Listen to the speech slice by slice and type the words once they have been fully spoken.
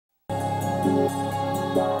Good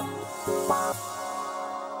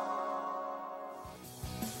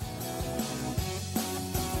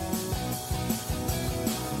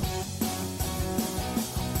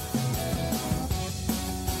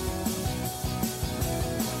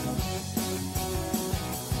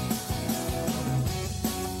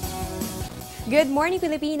morning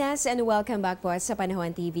Pilipinas and welcome back po sa Panahon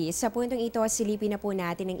TV. Sa puntong ito, silipin na po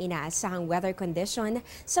natin ang inaasahang weather condition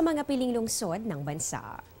sa mga piling lungsod ng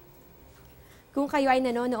bansa. Kung kayo ay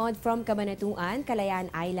nanonood from Cabanatuan, Kalayaan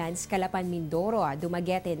Islands, Calapan, Mindoro,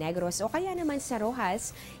 Dumaguete, Negros o kaya naman sa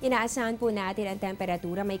Rojas, inaasahan po natin ang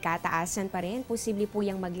temperatura may kataasan pa rin. Posible po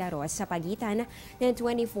yung maglaro sa pagitan ng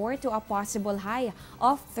 24 to a possible high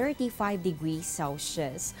of 35 degrees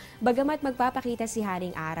Celsius. Bagamat magpapakita si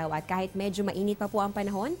haring araw at kahit medyo mainit pa po ang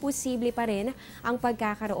panahon, posible pa rin ang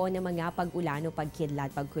pagkakaroon ng mga pag-ulan o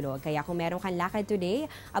pagkidlat, pagkulog. Kaya kung meron kang lakad today,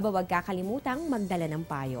 huwag kakalimutang magdala ng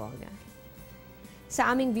payong. Sa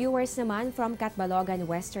aming viewers naman from Catbalogan,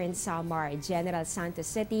 Western Samar, General Santos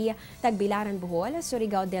City, Tagbilaran, Bohol,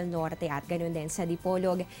 Surigao del Norte at ganun din sa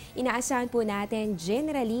Dipolog, inaasahan po natin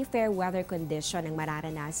generally fair weather condition ang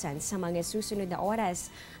mararanasan sa mga susunod na oras.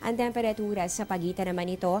 Ang temperatura sa pagitan naman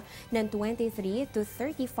ito ng 23 to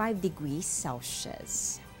 35 degrees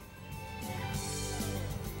Celsius.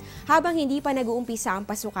 Habang hindi pa nag-uumpisa ang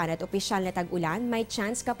pasukan at opisyal na tag-ulan, may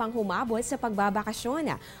chance ka pang humabol sa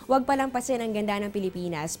pagbabakasyon. Huwag palampasin ang ganda ng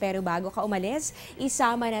Pilipinas, pero bago ka umalis,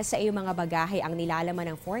 isama na sa iyong mga bagahe ang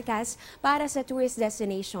nilalaman ng forecast para sa tourist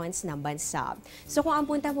destinations ng bansa. So kung ang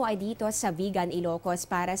punta mo ay dito sa Vigan, Ilocos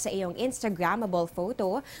para sa iyong Instagrammable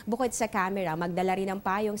photo, bukod sa camera, magdala rin ng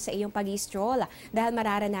payong sa iyong pag-stroll dahil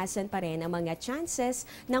mararanasan pa rin ang mga chances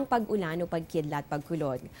ng pag-ulan o pagkidlat,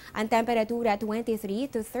 pagkulog. Ang temperatura 23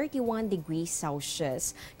 to 31 degrees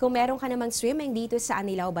Celsius. Kung meron ka namang swimming dito sa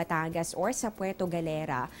Anilao, Batangas or sa Puerto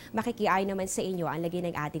Galera, makikiay naman sa inyo ang lagi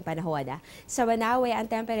ng ating panahon. Sa Banawe, ang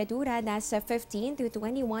temperatura nasa 15 to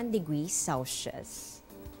 21 degrees Celsius.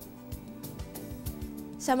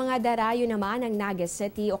 Sa mga darayo naman ng Naga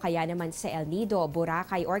City o kaya naman sa El Nido,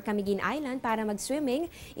 Boracay or Camiguin Island para mag-swimming,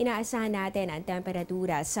 inaasahan natin ang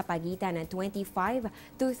temperatura sa pagitan ng 25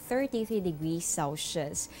 to 33 degrees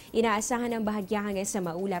Celsius. Inaasahan ang bahagya hanggang sa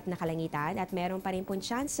maulap na kalangitan at meron pa rin pong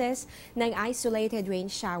chances ng isolated rain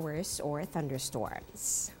showers or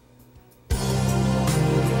thunderstorms.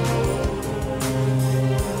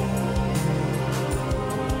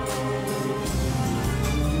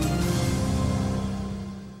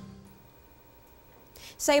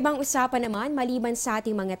 Sa ibang usapan naman, maliban sa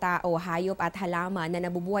ating mga tao, hayop at halaman na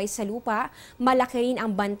nabubuhay sa lupa, malaki rin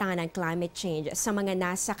ang banta ng climate change sa mga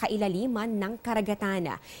nasa kailaliman ng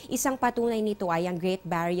karagatan. Isang patunay nito ay ang Great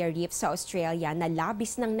Barrier Reef sa Australia na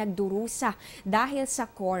labis nang nagdurusa dahil sa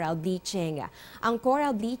coral bleaching. Ang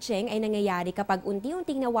coral bleaching ay nangyayari kapag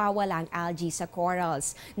unti-unting nawawala ang algae sa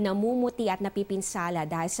corals, namumuti at napipinsala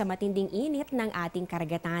dahil sa matinding init ng ating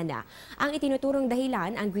karagatan. Ang itinuturong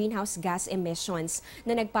dahilan ang greenhouse gas emissions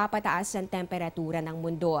na nagpapataas ang temperatura ng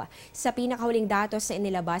mundo. Sa pinakahuling datos na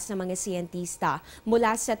inilabas ng mga siyentista,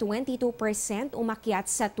 mula sa 22%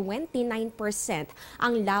 umakyat sa 29%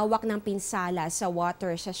 ang lawak ng pinsala sa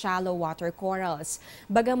water sa shallow water corals.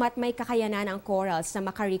 Bagamat may kakayanan ang corals na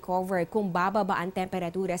makarecover kung bababa ang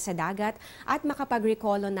temperatura sa dagat at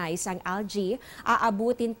makapag-recolonize ang algae,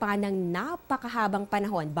 aabutin pa ng napakahabang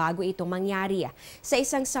panahon bago ito mangyari. Sa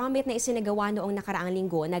isang summit na isinagawa noong nakaraang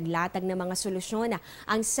linggo, naglatag ng mga solusyon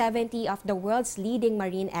ang 70 of the world's leading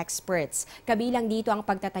marine experts. Kabilang dito ang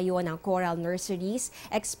pagtatayo ng coral nurseries,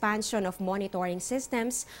 expansion of monitoring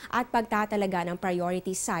systems, at pagtatalaga ng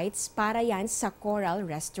priority sites para yan sa coral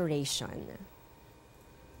restoration.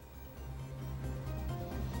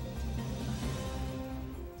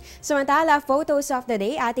 Samantala, photos of the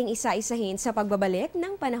day ating isa-isahin sa pagbabalik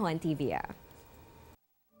ng Panahon TV.